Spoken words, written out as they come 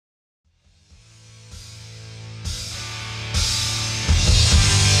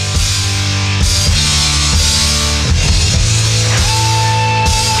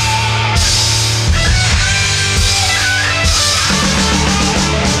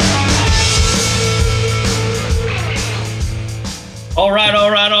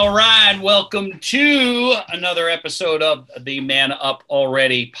welcome to another episode of the Man Up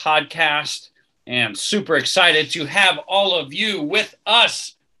Already podcast. And super excited to have all of you with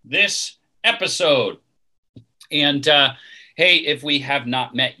us this episode. And hey, if we have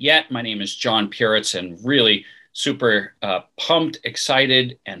not met yet, my name is John Puritz, and really super pumped,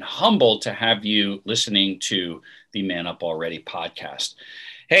 excited, and humbled to have you listening to the Man Up Already podcast.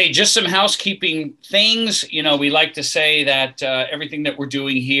 Hey, just some housekeeping things. You know, we like to say that everything that we're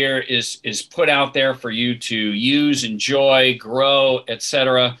doing here is put out there for you to use, enjoy, grow,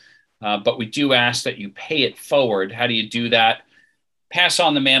 etc. But we do ask that you pay it forward. How do you do that? Pass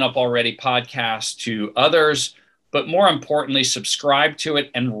on the Man Up Already podcast to others, but more importantly, subscribe to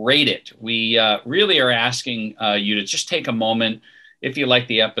it and rate it. We really are asking you to just take a moment, if you like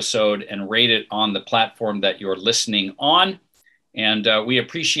the episode, and rate it on the platform that you're listening on. And we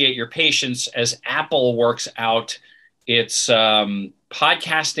appreciate your patience as Apple works out its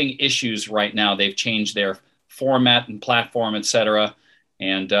podcasting issues right now. They've changed their format and platform, et cetera.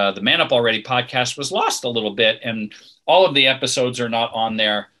 And the Man Up Already podcast was lost a little bit. And all of the episodes are not on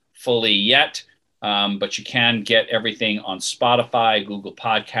there fully yet. But you can get everything on Spotify, Google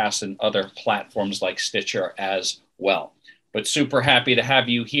Podcasts, and other platforms like Stitcher as well. But super happy to have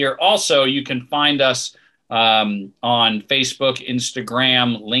you here. Also, you can find us on Facebook,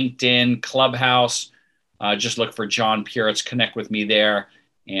 Instagram, LinkedIn, Clubhouse. Just look for John Puritz, connect with me there.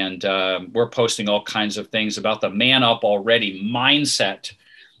 And we're posting all kinds of things about the Man Up Already mindset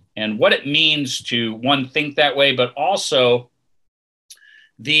and what it means to, one, think that way, but also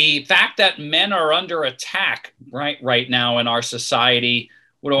the fact that men are under attack right now in our society.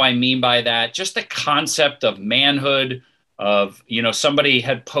 What do I mean by that? Just the concept of manhood, of, you know, somebody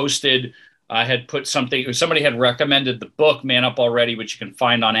had posted, I had put something, somebody had recommended the book Man Up Already, which you can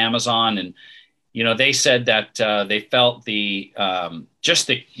find on Amazon. And, you know, they said that they felt just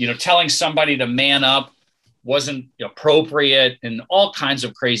the, you know, telling somebody to man up wasn't appropriate, and all kinds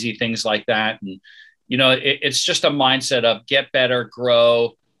of crazy things like that. And, you know, it's just a mindset of get better,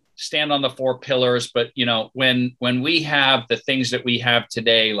 grow, stand on the four pillars. But, you know, when we have the things that we have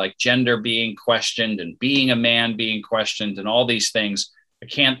today, like gender being questioned and being a man being questioned and all these things, I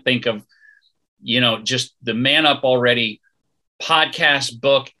can't think of, you know, just the Man Up Already podcast,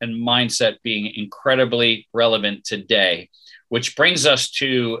 book, and mindset being incredibly relevant today, which brings us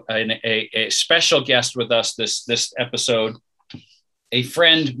to a special guest with us this episode, a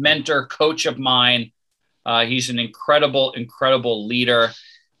friend, mentor, coach of mine. He's an incredible leader.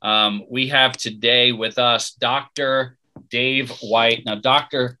 We have today with us Dr. Dave White. Now,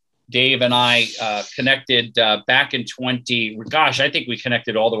 Dr. Dave and I connected back in I think we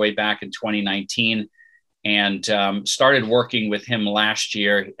connected all the way back in 2019, and started working with him last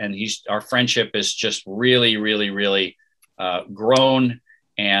year. And our friendship is just really grown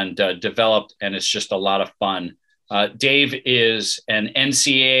and developed, and it's just a lot of fun. Dave is an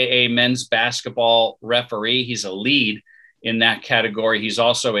NCAA men's basketball referee. He's a lead in that category. He's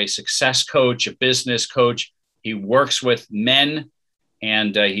also a success coach, a business coach. He works with men,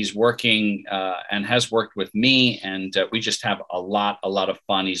 and he's working and has worked with me, and we just have a lot of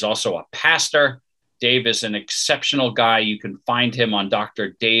fun. He's also a pastor. Dave is an exceptional guy. You can find him on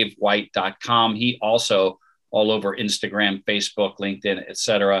drdavewhite.com. He also all over Instagram, Facebook, LinkedIn,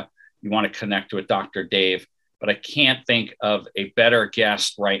 etc. You want to connect with Dr. Dave. But I can't think of a better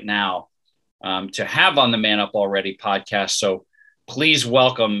guest right now to have on the Man Up Already podcast. So please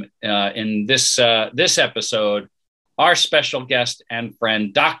welcome in this episode our special guest and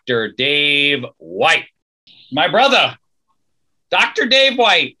friend, Dr. Dave White. My brother, Dr. Dave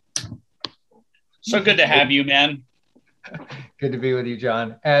White. So good to have you, man. Good to be with you,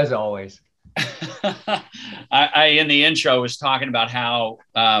 John, as always. I in the intro was talking about how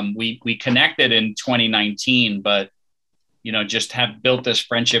we connected in 2019, but, you know, just have built this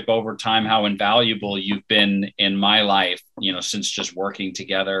friendship over time, how invaluable you've been in my life, you know, since just working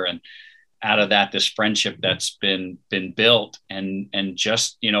together, and out of that, this friendship that's been built, and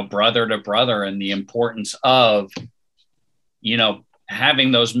just, you know, brother to brother, and the importance of, you know,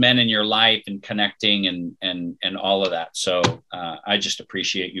 having those men in your life and connecting and all of that. So I just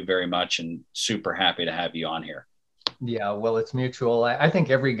appreciate you very much, and super happy to have you on here. Yeah, well, it's mutual. I think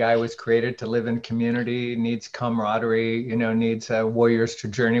every guy was created to live in community, needs camaraderie, you know, needs warriors to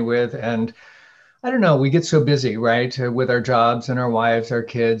journey with. And I don't know, we get so busy, right, with our jobs and our wives, our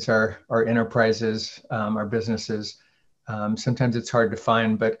kids, our enterprises, our businesses. Sometimes it's hard to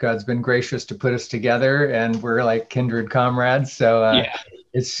find, but God's been gracious to put us together, and we're like kindred comrades. So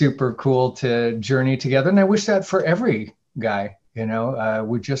It's super cool to journey together. And I wish that for every guy, you know,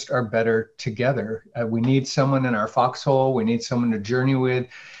 we just are better together. We need someone in our foxhole. We need someone to journey with.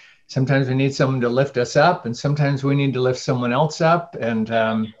 sometimes we need someone to lift us up, and sometimes we need to lift someone else up. And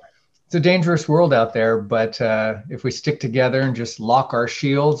it's a dangerous world out there, but if we stick together and just lock our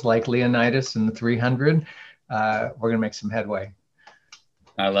shields like Leonidas in the 300, we're going to make some headway.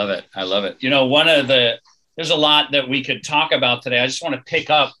 I love it. I love it. There's a lot that we could talk about today. I just want to pick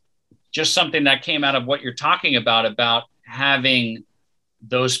up just something that came out of what you're talking about having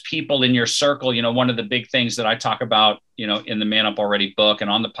those people in your circle. One of the big things that I talk about, in the Man Up Already book and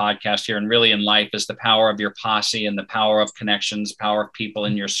on the podcast here and really in life is the power of your posse and the power of connections, power of people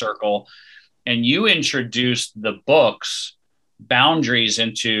in your circle. And you introduced the book's boundaries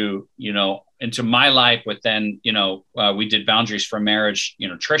into my life with then, we did Boundaries for Marriage,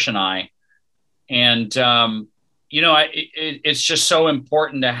 Trish and I. And, it's just so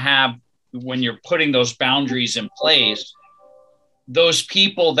important to have, when you're putting those boundaries in place, those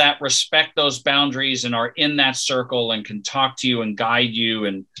people that respect those boundaries and are in that circle and can talk to you and guide you.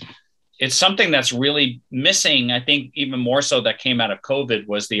 And it's something that's really missing. I think even more so that came out of COVID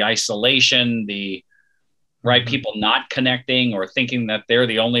was the isolation, right? People not connecting or thinking that they're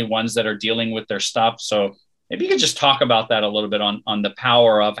the only ones that are dealing with their stuff. So maybe you could just talk about that a little bit on the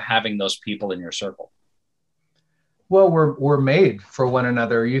power of having those people in your circle. Well, we're made for one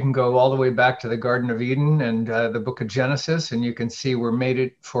another. You can go all the way back to the Garden of Eden and the book of Genesis, and you can see we're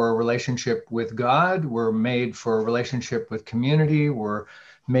made for a relationship with God. We're made for a relationship with community. We're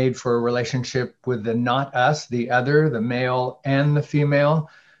made for a relationship with the not us, the other, the male and the female.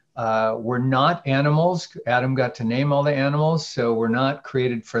 We're not animals. Adam got to name all the animals, so we're not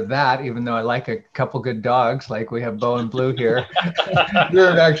created for that, even though I like a couple good dogs, like we have Bo and Blue here.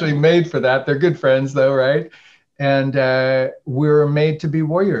 We're actually made for that. They're good friends, though, right? And we're made to be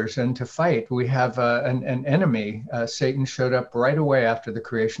warriors and to fight. We have an enemy. Satan showed up right away after the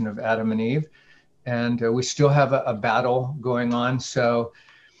creation of Adam and Eve, and we still have a battle going on. So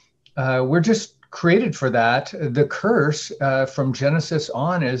we're just created for that. The curse from Genesis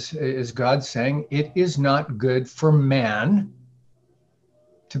on is God saying it is not good for man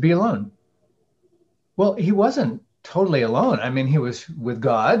to be alone. Well, he wasn't totally alone. I mean, he was with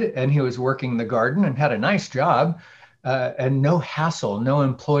God and he was working the garden and had a nice job and no hassle, no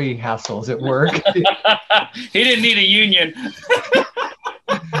employee hassles at work. He didn't need a union.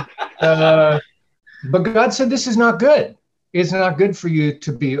 But God said, this is not good. It's not good for you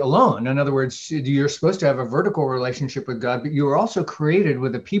to be alone. In other words, you're supposed to have a vertical relationship with God, but you were also created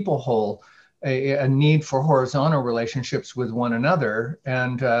with a people whole, a need for horizontal relationships with one another.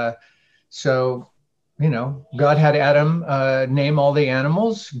 And so God had Adam name all the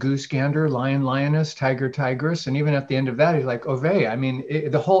animals: goose, gander, lion, lioness, tiger, tigress. And even at the end of that, he's like, Ove. I mean,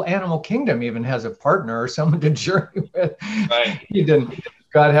 the whole animal kingdom even has a partner or someone to journey with. Right. He didn't.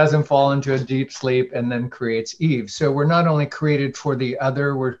 God has him fall into a deep sleep and then creates Eve. So we're not only created for the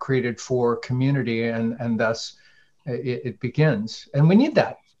other, we're created for community, and thus it begins. And we need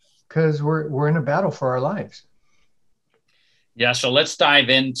that because we're in a battle for our lives. Yeah. So let's dive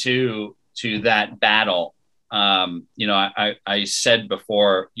into that battle. I said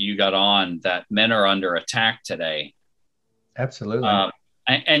before you got on that men are under attack today. Absolutely.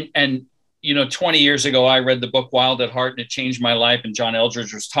 And 20 years ago, I read the book Wild at Heart, and it changed my life. And John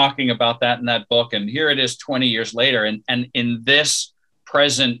Eldredge was talking about that in that book. And here it is 20 years later. And in this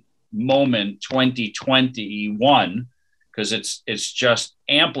present moment, 2021, because it's just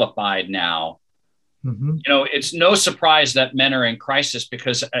amplified now. Mm-hmm. It's no surprise that men are in crisis,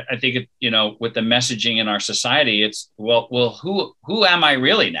 because I think, with the messaging in our society, it's, well, who am I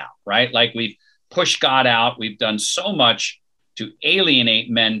really now? Right? Like, we've pushed God out. We've done so much to alienate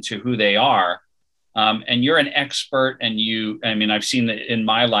men to who they are. And you're an expert, and I've seen that in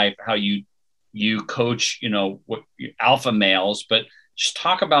my life, how you coach, alpha males, but just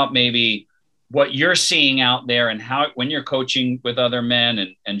talk about maybe what you're seeing out there and how, when you're coaching with other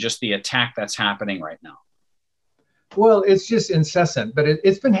men, and just the attack that's happening right now. Well, it's just incessant, but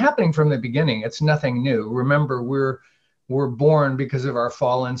it's been happening from the beginning. It's nothing new. Remember, we're born because of our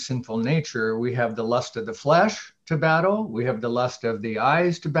fallen sinful nature. We have the lust of the flesh to battle. We have the lust of the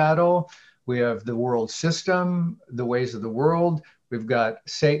eyes to battle. We have the world system, the ways of the world. We've got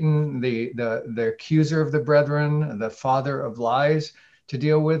Satan, the accuser of the brethren, the father of lies, to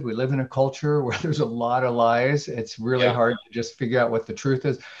deal with. We live in a culture where there's a lot of lies. It's really hard to just figure out what the truth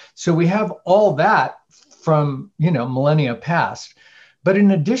is. So we have all that from, millennia past. But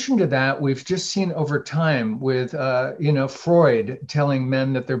in addition to that, we've just seen over time with, Freud telling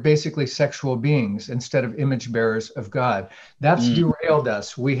men that they're basically sexual beings instead of image bearers of God. That's derailed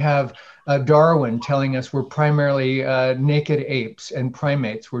us. We have Darwin telling us we're primarily naked apes and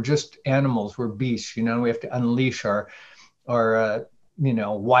primates. We're just animals. We're beasts. We have to unleash our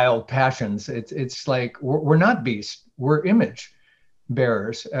wild passions. It's like we're not beasts. We're image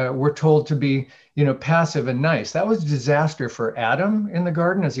bearers. We're told to be, passive and nice. That was a disaster for Adam in the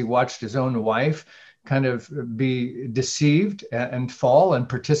garden as he watched his own wife kind of be deceived and fall and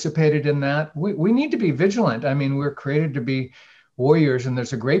participated in that. We need to be vigilant. I mean, we're created to be warriors, and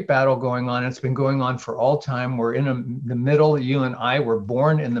there's a great battle going on. It's been going on for all time. We're in the middle. You and I were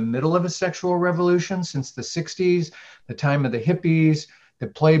born in the middle of a sexual revolution since the 60s, the time of the hippies, the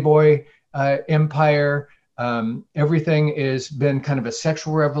Playboy empire. Everything has been kind of a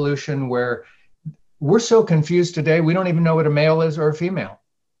sexual revolution where we're so confused today, we don't even know what a male is or a female.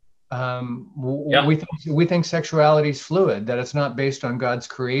 We think sexuality is fluid, that it's not based on God's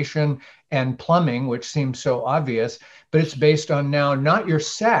creation and plumbing, which seems so obvious, but it's based on now not your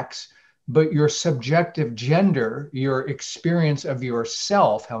sex, but your subjective gender, your experience of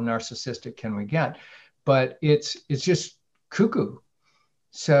yourself. How narcissistic can we get? But it's just cuckoo.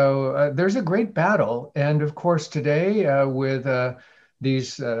 So there's a great battle. And of course, today with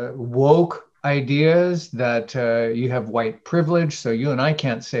these woke ideas that you have white privilege, so you and I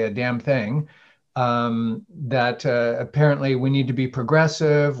can't say a damn thing, that apparently we need to be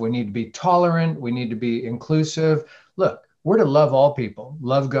progressive, we need to be tolerant, we need to be inclusive. Look, we're to love all people,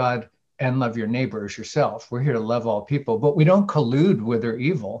 love God, and love your neighbor as yourself. We're here to love all people, but we don't collude with their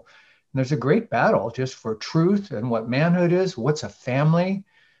evil. And there's a great battle just for truth and what manhood is, what's a family,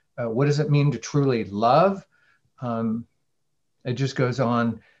 what does it mean to truly love? It just goes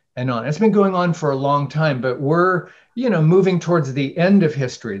on and on. It's been going on for a long time, but we're, moving towards the end of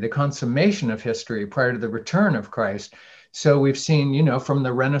history, the consummation of history prior to the return of Christ. So we've seen, from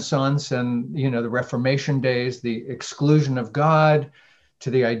the Renaissance and, the Reformation days, the exclusion of God, to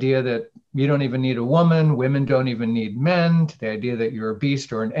the idea that you don't even need a woman, women don't even need men, to the idea that you're a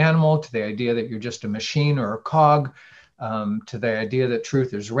beast or an animal, to the idea that you're just a machine or a cog, to the idea that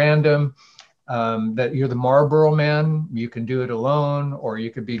truth is random. That you're the Marlboro Man, you can do it alone, or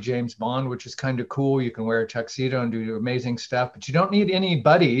you could be James Bond, which is kind of cool. You can wear a tuxedo and do amazing stuff, but you don't need any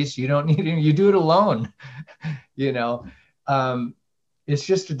buddies. You don't need any, you do it alone. It's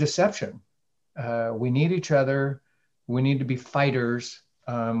just a deception. We need each other. We need to be fighters.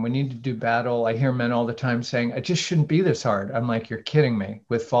 We need to do battle. I hear men all the time saying, it just shouldn't be this hard. I'm like, you're kidding me.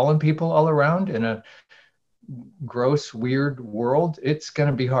 With fallen people all around in a gross, weird world, it's going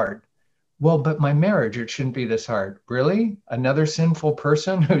to be hard. Well, but my marriage, it shouldn't be this hard. Really? Another sinful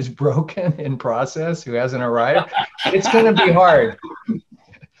person who's broken in process, who hasn't arrived? It's going to be hard.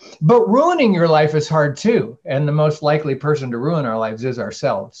 But ruining your life is hard too. And the most likely person to ruin our lives is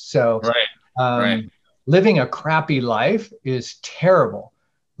ourselves. So right. Living a crappy life is terrible.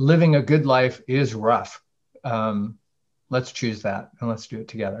 Living a good life is rough. Let's choose that and let's do it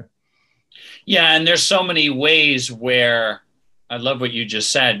together. Yeah. And there's so many ways where I love what you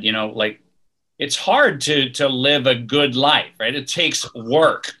just said, like, it's hard to live a good life, right? It takes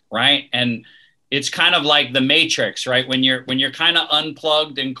work, right? And it's kind of like the Matrix, right? When you're kind of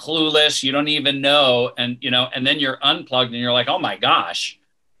unplugged and clueless, you don't even know, and then you're unplugged and you're like, oh my gosh.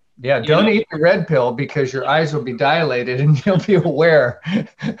 Yeah, don't eat the red pill because your eyes will be dilated and you'll be aware.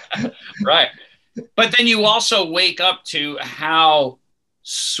 Right. But then you also wake up to how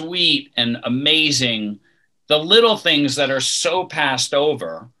sweet and amazing the little things that are so passed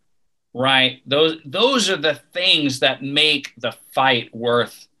over. Right. Those are the things that make the fight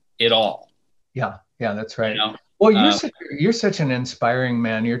worth it all. Yeah, that's right. Well, you're such an inspiring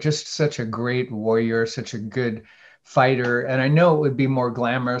man. You're just such a great warrior, such a good fighter. And I know it would be more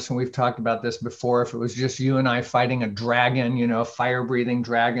glamorous, and we've talked about this before, if it was just you and I fighting a dragon, a fire-breathing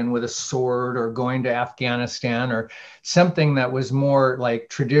dragon with a sword, or going to Afghanistan, or something that was more like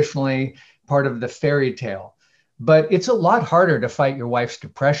traditionally part of the fairy tale. But it's a lot harder to fight your wife's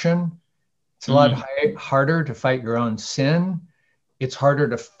depression. It's a lot harder to fight your own sin. It's harder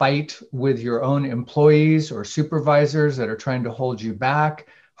to fight with your own employees or supervisors that are trying to hold you back.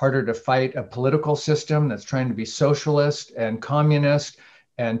 Harder to fight a political system that's trying to be socialist and communist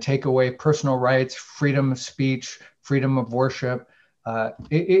and take away personal rights, freedom of speech, freedom of worship.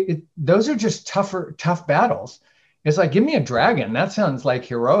 Those are just tough battles. It's like, give me a dragon. That sounds like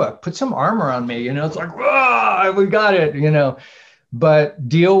heroic. Put some armor on me. It's like, we got it, But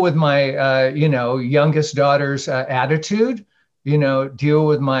deal with my, youngest daughter's attitude, deal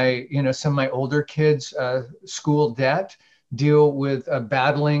with my, some of my older kids' school debt, deal with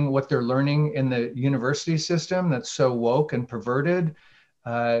battling what they're learning in the university system that's so woke and perverted,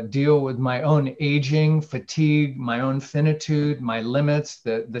 deal with my own aging, fatigue, my own finitude, my limits,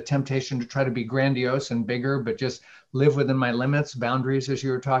 the temptation to try to be grandiose and bigger, but just live within my limits, boundaries, as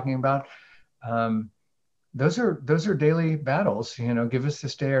you were talking about. those are daily battles. Give us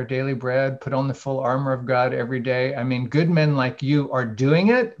this day our daily bread, put on the full armor of God every day. I mean, good men like you are doing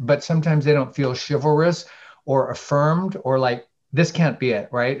it, but sometimes they don't feel chivalrous or affirmed or like this can't be it,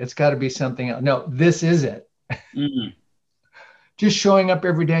 right? It's got to be something else. No, this is it. Mm, Just showing up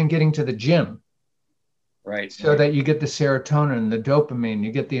every day and getting to the gym right. so that you get the serotonin, the dopamine,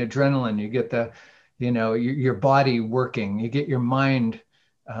 you get the adrenaline, you get your body working, you get your mind.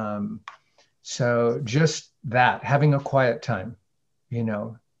 So just that, having a quiet time,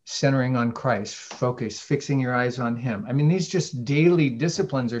 centering on Christ, focus, fixing your eyes on Him. I mean, these just daily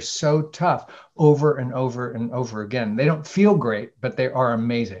disciplines are so tough over and over and over again. They don't feel great, but they are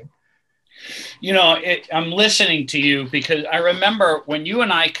amazing. I'm listening to you because I remember when you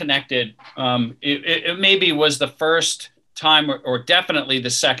and I connected, it maybe was the first time or definitely the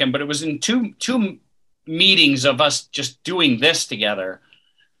second, but it was in two meetings of us just doing this together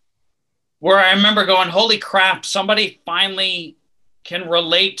where I remember going, holy crap, somebody finally can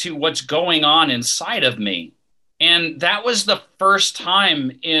relate to what's going on inside of me. And that was the first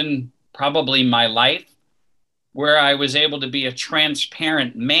time in probably my life where I was able to be a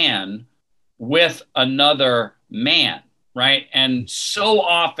transparent man with another man, right? And so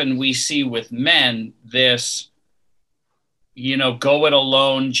often we see with men this, go it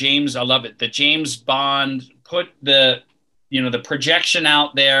alone. James, I love it. The James Bond, put the projection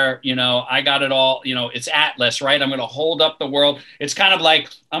out there, I got it all, it's Atlas, right? I'm going to hold up the world. It's kind of like,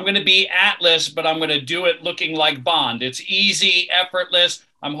 I'm going to be Atlas, but I'm going to do it looking like Bond. It's easy, effortless.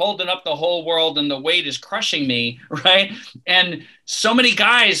 I'm holding up the whole world and the weight is crushing me, right? And so many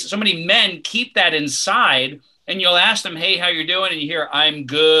guys, so many men keep that inside, and you'll ask them, hey, how you doing? And you hear, I'm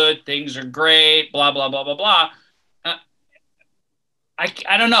good, things are great, blah, blah, blah, blah, blah.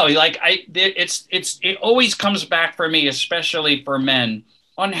 I don't know. Like it always comes back for me, especially for men,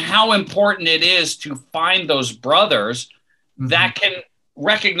 on how important it is to find those brothers that can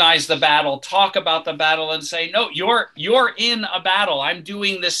recognize the battle, talk about the battle, and say, no, you're in a battle. I'm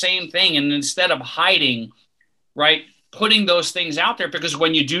doing the same thing. And instead of hiding, right, putting those things out there, because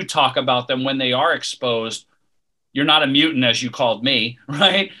when you do talk about them, when they are exposed, you're not a mutant, as you called me,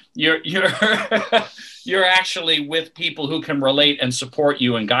 right? You're you're actually with people who can relate and support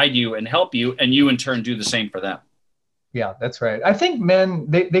you and guide you and help you, and you in turn do the same for them. Yeah, that's right. I think men,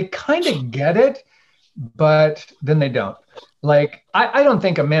 they kind of get it, but then they don't. Like, I don't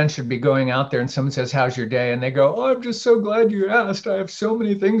think a man should be going out there and someone says, how's your day? And they go, oh, I'm just so glad you asked. I have so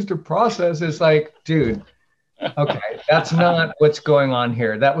many things to process. It's like, dude, okay, that's not what's going on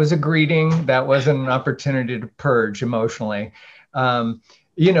here. That was a greeting. That wasn't an opportunity to purge emotionally.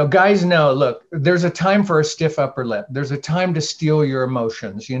 Guys know, look, there's a time for a stiff upper lip. There's a time to steal your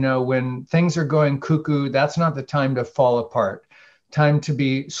emotions. When things are going cuckoo, that's not the time to fall apart. Time to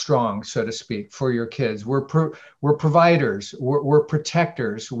be strong, so to speak, for your kids. We're providers. We're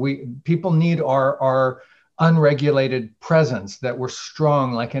protectors. People need our unregulated presence, that we're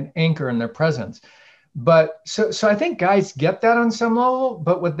strong like an anchor in their presence. But so I think guys get that on some level,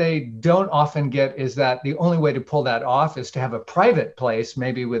 but what they don't often get is that the only way to pull that off is to have a private place,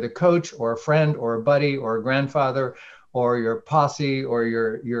 maybe with a coach or a friend or a buddy or a grandfather or your posse or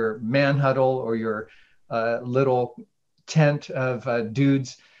your man huddle or your little tent of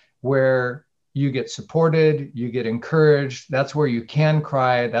dudes where you get supported, you get encouraged. That's where you can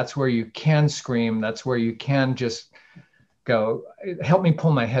cry. That's where you can scream. That's where you can just go, help me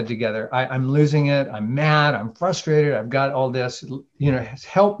pull my head together. I'm losing it. I'm mad. I'm frustrated. I've got all this,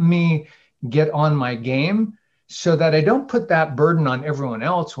 help me get on my game so that I don't put that burden on everyone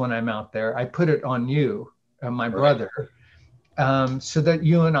else when I'm out there. I put it on you, my brother, so that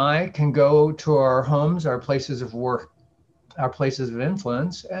you and I can go to our homes, our places of work, our places of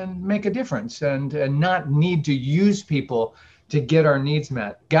influence, and make a difference and not need to use people to get our needs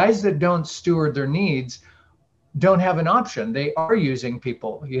met. Guys that don't steward their needs don't have an option. They are using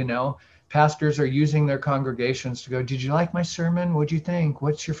people, pastors are using their congregations to go, did you like my sermon? What'd you think?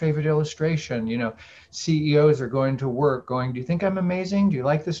 What's your favorite illustration? CEOs are going to work going, do you think I'm amazing? Do you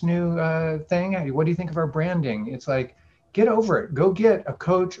like this new thing? What do you think of our branding? It's like, get over it. Go get a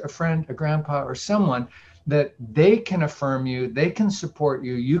coach, a friend, a grandpa, or someone that they can affirm you. They can support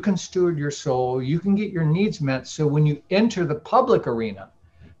you. You can steward your soul. You can get your needs met. So when you enter the public arena,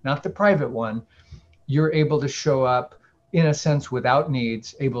 not the private one, you're able to show up in a sense without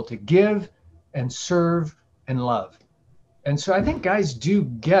needs, able to give and serve and love. And so I think guys do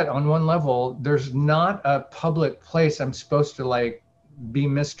get on one level, there's not a public place I'm supposed to like be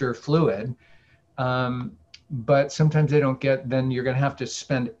Mr. Fluid. But sometimes they don't get, then you're going to have to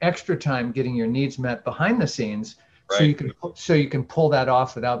spend extra time getting your needs met behind the scenes. Right. So you can pull that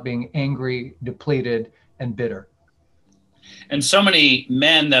off without being angry, depleted, and bitter. And so many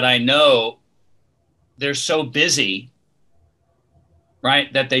men that I know, they're so busy,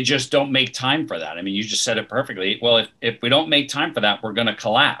 right, that they just don't make time for that. I mean, you just said it perfectly. Well, if we don't make time for that, we're going to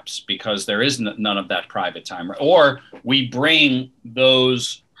collapse because there is none of that private time. Or we bring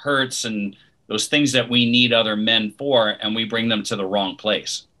those hurts and those things that we need other men for, and we bring them to the wrong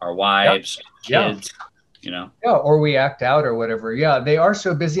place. Our wives, kids, Yeah, or we act out or whatever. Yeah, they are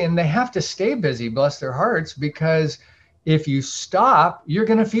so busy and they have to stay busy, bless their hearts, because if you stop, you're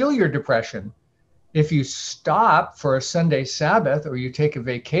going to feel your depression. If you stop for a Sunday Sabbath or you take a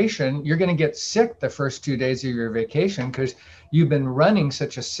vacation, you're going to get sick the first 2 days of your vacation because you've been running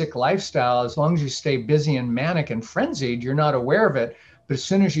such a sick lifestyle. As long as you stay busy and manic and frenzied, you're not aware of it. But as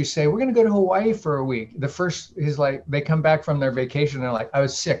soon as you say, we're going to go to Hawaii for a week, the first is like, they come back from their vacation. And they're like, I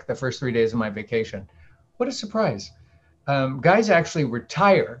was sick the first 3 days of my vacation. What a surprise. Guys actually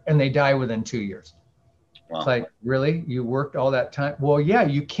retire and they die within 2 years. Wow. It's like, really? You worked all that time? Well, yeah,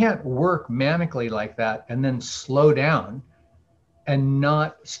 you can't work manically like that and then slow down and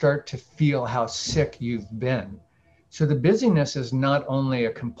not start to feel how sick you've been. So the busyness is not only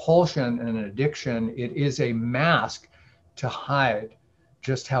a compulsion and an addiction, it is a mask to hide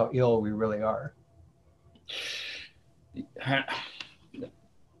just how ill we really are.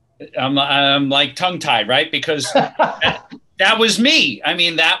 I'm like tongue-tied, right? Because that was me. I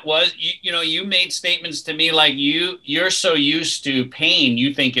mean, that was, you made statements to me like you're so used to pain,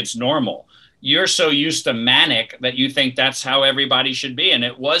 you think it's normal. You're so used to manic that you think that's how everybody should be. And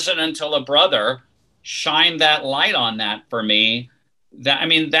it wasn't until a brother shined that light on that for me,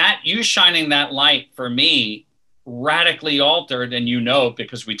 that you shining that light for me radically altered, and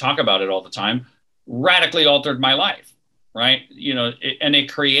because we talk about it all the time, radically altered my life, right? And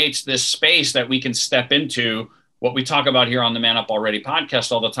it creates this space that we can step into. What we talk about here on the Man Up Already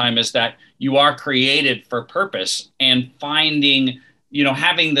podcast all the time is that you are created for purpose, and finding,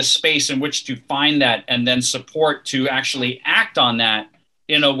 having the space in which to find that and then support to actually act on that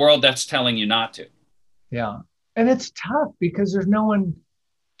in a world that's telling you not to. Yeah. And it's tough because there's no one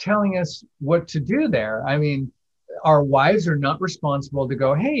telling us what to do there. I mean, our wives are not responsible to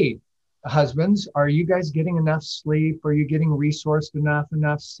go, hey, husbands, are you guys getting enough sleep? Are you getting resourced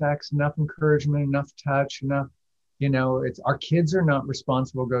enough sex, enough encouragement, enough touch, enough, it's our kids are not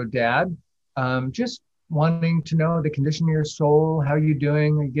responsible. Go, Dad, just wanting to know the condition of your soul. How are you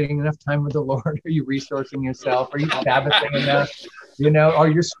doing? Are you getting enough time with the Lord? Are you resourcing yourself? Are you Sabbathing enough? Are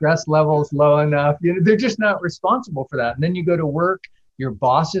your stress levels low enough? They're just not responsible for that. And then you go to work, your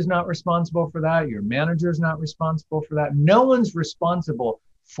boss is not responsible for that. Your manager is not responsible for that. No one's responsible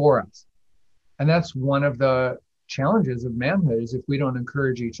for us. And that's one of the challenges of manhood, is if we don't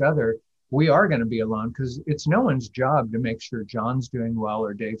encourage each other, we are going to be alone, because it's no one's job to make sure John's doing well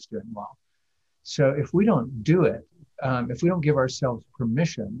or Dave's doing well. So if we don't do it, if we don't give ourselves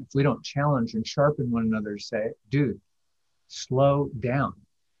permission, if we don't challenge and sharpen one another to say, dude, slow down.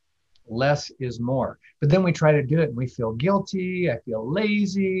 Less is more. But then we try to do it and we feel guilty. I feel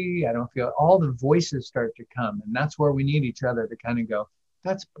lazy. I don't feel, all the voices start to come. And that's where we need each other to kind of go,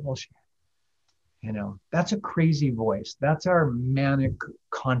 that's bullshit. That's a crazy voice. That's our manic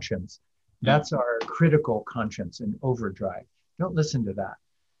conscience. That's our critical conscience in overdrive. Don't listen to that.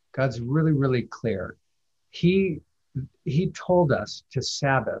 God's really, really clear. He told us to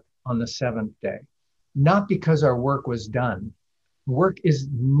Sabbath on the seventh day, not because our work was done. Work is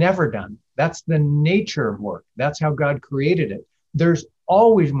never done. That's the nature of work. That's how God created it. There's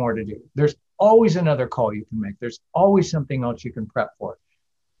always more to do. There's always another call you can make. There's always something else you can prep for.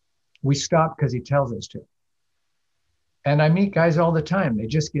 We stop because he tells us to. And I meet guys all the time. They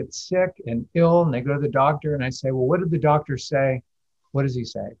just get sick and ill and they go to the doctor, and I say, well, what did the doctor say? What does he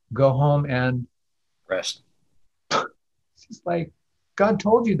say? Go home and rest. It's just like, God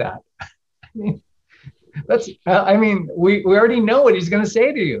told you that. We already know what he's going to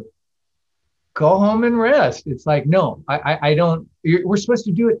say to you. Go home and rest. It's like, no, I don't. We're supposed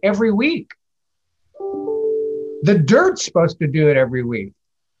to do it every week. The dirt's supposed to do it every week.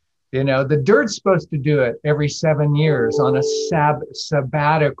 The dirt's supposed to do it every 7 years on a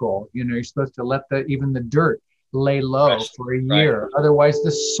sabbatical. You're supposed to let even the dirt lay low for a year. Right. Otherwise,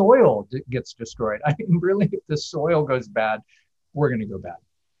 the soil gets destroyed. Really, if the soil goes bad, we're going to go bad.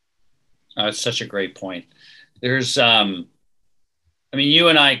 It's such a great point. There's, you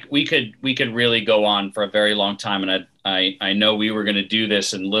and I, we could really go on for a very long time. And I know we were going to do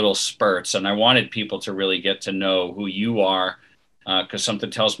this in little spurts, and I wanted people to really get to know who you are, because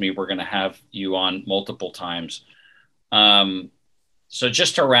something tells me we're going to have you on multiple times. So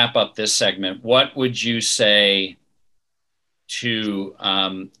just to wrap up this segment, what would you say to,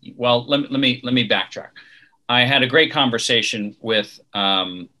 well, let me backtrack. I had a great conversation with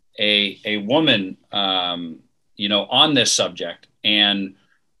a woman, on this subject. And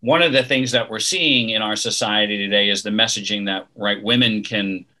one of the things that we're seeing in our society today is the messaging that, right, women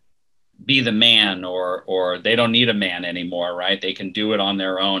can be the man, or they don't need a man anymore, right? They can do it on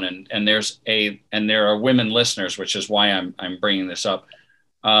their own. And there are women listeners, which is why I'm bringing this up.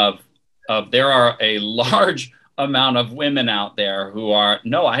 There are a large amount of women out there who are,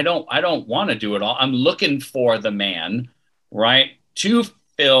 no, I don't want to do it all. I'm looking for the man, right, to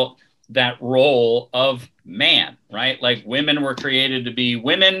fill that role of man, right? Like women were created to be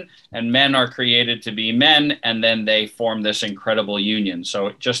women and men are created to be men, and then they form this incredible union.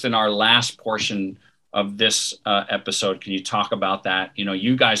 So just in our last portion of this episode, can you talk about that?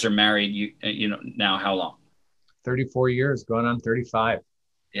 You guys are married, now how long? 34 years, going on 35.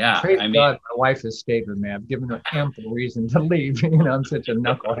 Yeah. Praise God, my wife has stayed with me. I've given her ample reason to leave. I'm such a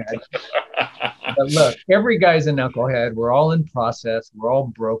knucklehead. But look, every guy's a knucklehead. We're all in process. We're all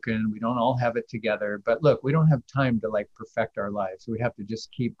broken. We don't all have it together. But look, we don't have time to perfect our lives. We have to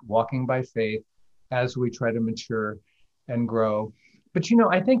just keep walking by faith as we try to mature and grow. But,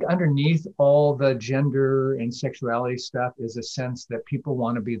 I think underneath all the gender and sexuality stuff is a sense that people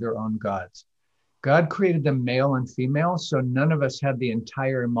want to be their own gods. God created them male and female, so none of us had the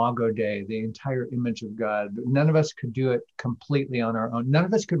entire imago Dei, the entire image of God. None of us could do it completely on our own. None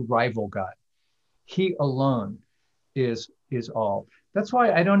of us could rival God. He alone is all. That's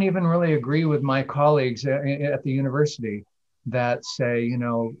why I don't even really agree with my colleagues at the university that say,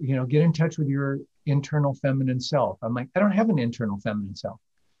 get in touch with your internal feminine self. I'm like, I don't have an internal feminine self.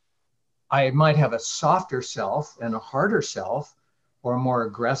 I might have a softer self and a harder self, or a more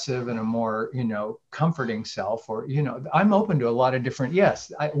aggressive and a more, comforting self, or, I'm open to a lot of different,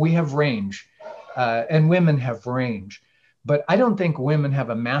 yes, we have range and women have range, but I don't think women have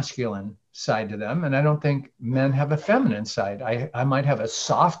a masculine side to them. And I don't think men have a feminine side. I might have a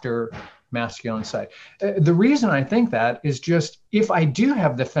softer masculine side. The reason I think that is just, if I do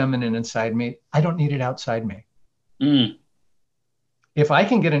have the feminine inside me, I don't need it outside me. Mm. If I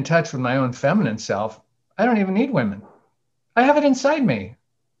can get in touch with my own feminine self, I don't even need women. I have it inside me.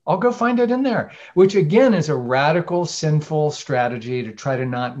 I'll go find it in there, which again is a radical, sinful strategy to try to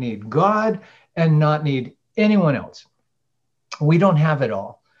not need God and not need anyone else. We don't have it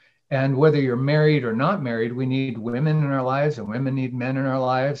all. And whether you're married or not married, we need women in our lives and women need men in our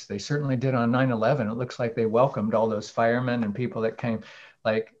lives. They certainly did on 9/11. It looks like they welcomed all those firemen and people that came.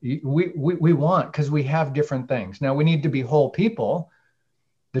 We want, because we have different things. Now we need to be whole people.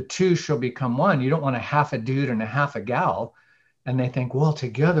 The two shall become one. You don't want a half a dude and a half a gal. And they think, well,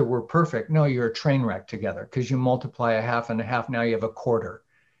 together we're perfect. No, you're a train wreck together, because you multiply a half and a half. Now you have a quarter.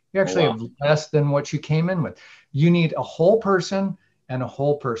 You actually have less than what you came in with. You need a whole person and a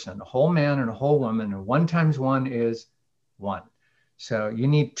whole person, a whole man and a whole woman. And 1 times 1 is 1. So you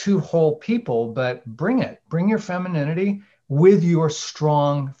need 2 whole people, but bring your femininity with your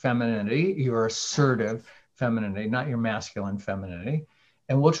strong femininity, your assertive femininity, not your masculine femininity.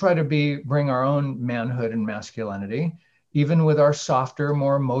 And we'll try to bring our own manhood and masculinity, even with our softer,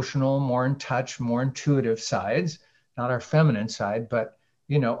 more emotional, more in touch, more intuitive sides, not our feminine side, but,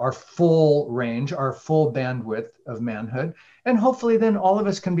 our full range, our full bandwidth of manhood. And hopefully then all of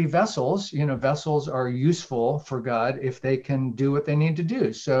us can be vessels. Vessels are useful for God if they can do what they need to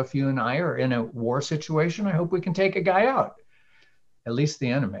do. So if you and I are in a war situation, I hope we can take a guy out, at least the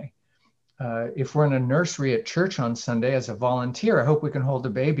enemy. If we're in a nursery at church on Sunday as a volunteer, I hope we can hold a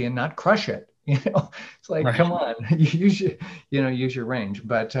baby and not crush it. It's like, right. Come on, use your range.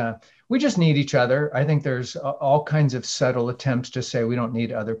 But we just need each other. I think there's all kinds of subtle attempts to say we don't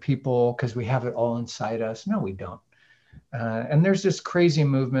need other people because we have it all inside us. No, we don't. And there's this crazy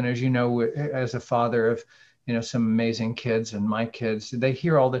movement, as you know, as a father of, some amazing kids, and my kids, they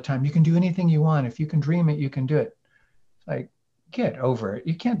hear all the time, you can do anything you want. If you can dream it, you can do it. It's like, get over it.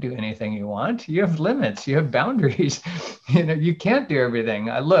 You can't do anything you want. You have limits. You have boundaries. You can't do everything.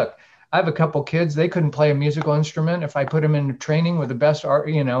 Look, I have a couple kids. They couldn't play a musical instrument if I put them in training with the best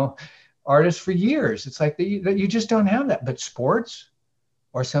artists for years. It's like you just don't have that. But sports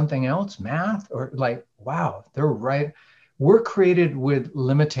or something else, math, or wow, they're right. We're created with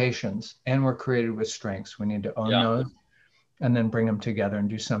limitations and we're created with strengths. We need to own those and then bring them together and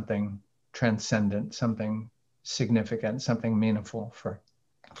do something transcendent, something significant, something meaningful for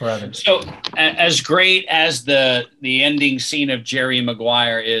others. So as great as the ending scene of Jerry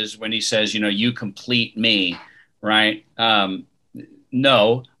Maguire is when he says, you complete me, right?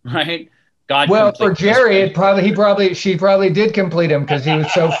 No, right? God. Well, for Jerry, she probably did complete him because he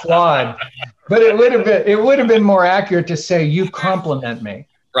was so flawed. But it would have been more accurate to say you compliment me.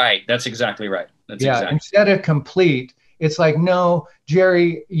 Right. That's exactly right. That's exactly. Instead of complete, it's like, no,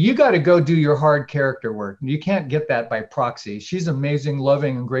 Jerry, you got to go do your hard character work. You can't get that by proxy. She's amazing,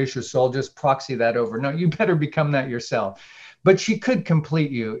 loving, and gracious soul. Just proxy that over. No, you better become that yourself. But she could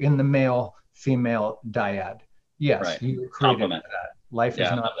complete you in the male-female dyad. Yes, right. You created that. Life is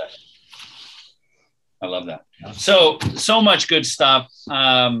not that. I love that. So much good stuff.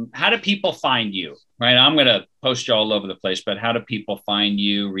 How do people find you? Right. I'm going to post you all over the place, but how do people find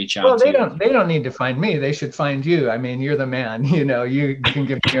you, reach out to you? They don't need to find me. They should find you. I mean, you're the man, you can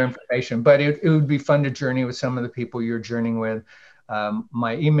give me your information, but it would be fun to journey with some of the people you're journeying with.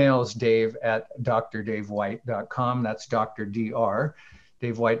 My email is dave@drdavewhite.com. That's Dr. Dr.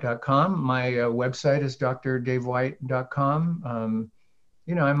 davewhite.com. My website is drdavewhite.com.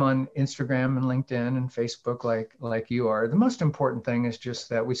 I'm on Instagram and LinkedIn and Facebook like you are. The most important thing is just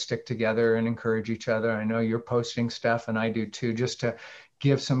that we stick together and encourage each other. I know you're posting stuff and I do too, just to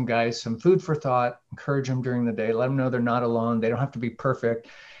give some guys some food for thought, encourage them during the day, let them know they're not alone. They don't have to be perfect.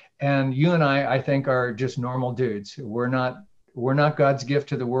 And you and I think, are just normal dudes. We're not God's gift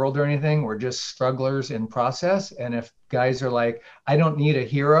to the world or anything. We're just strugglers in process. And if guys are like, I don't need a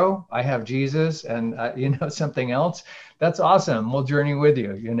hero, I have Jesus and something else, that's awesome. We'll journey with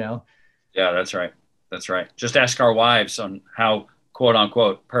you, Yeah, that's right. That's right. Just ask our wives on how, quote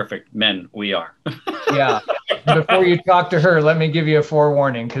unquote, perfect men we are. Yeah. Before you talk to her, let me give you a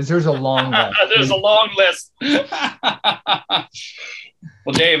forewarning, because there's a long list. There's a long list. Well,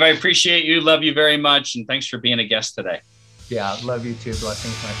 Dave, I appreciate you. Love you very much. And thanks for being a guest today. Yeah, love you too.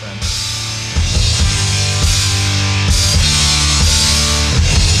 Blessings, my friend.